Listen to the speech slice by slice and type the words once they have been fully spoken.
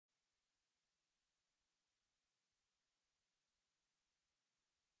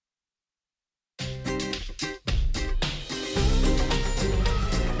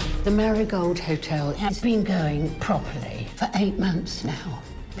The Marigold Hotel has been going properly for 8 months now.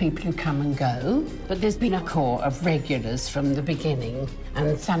 People who come and go, but there's been a core of regulars from the beginning,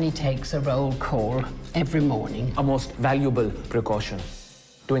 and Sunny takes a roll call every morning. A most valuable precaution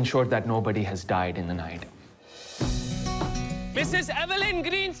to ensure that nobody has died in the night. Mrs. Evelyn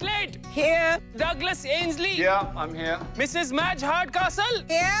Greenslade. Here. Douglas Ainsley. Yeah, I'm here. Mrs. Madge Hardcastle.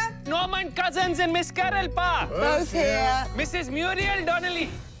 Here. Norman Cousins and Miss Carol Parr. Both here. Mrs. Muriel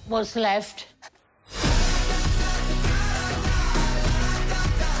Donnelly. What's left?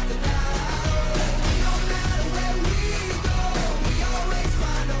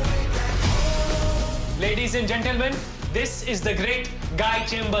 Ladies and gentlemen, this is the great Guy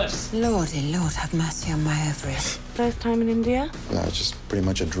Chambers. Lordy, Lord, have mercy on my ovaries. First time in India? No, it's just pretty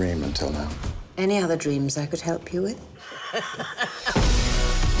much a dream until now. Any other dreams I could help you with?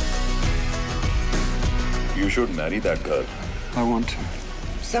 You should marry that girl. I want to.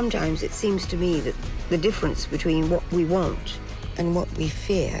 Sometimes it seems to me that the difference between what we want and what we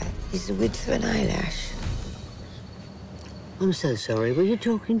fear is the width of an eyelash. I'm so sorry. Were you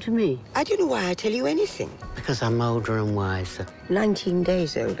talking to me? I don't know why I tell you anything. Because I'm older and wiser. 19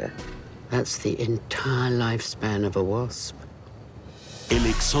 days older. That's the entire lifespan of a wasp. El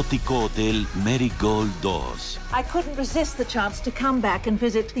Exótico del Marigold 2. I couldn't resist the chance to come back and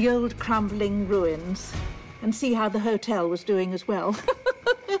visit the old crumbling ruins and see how the hotel was doing as well.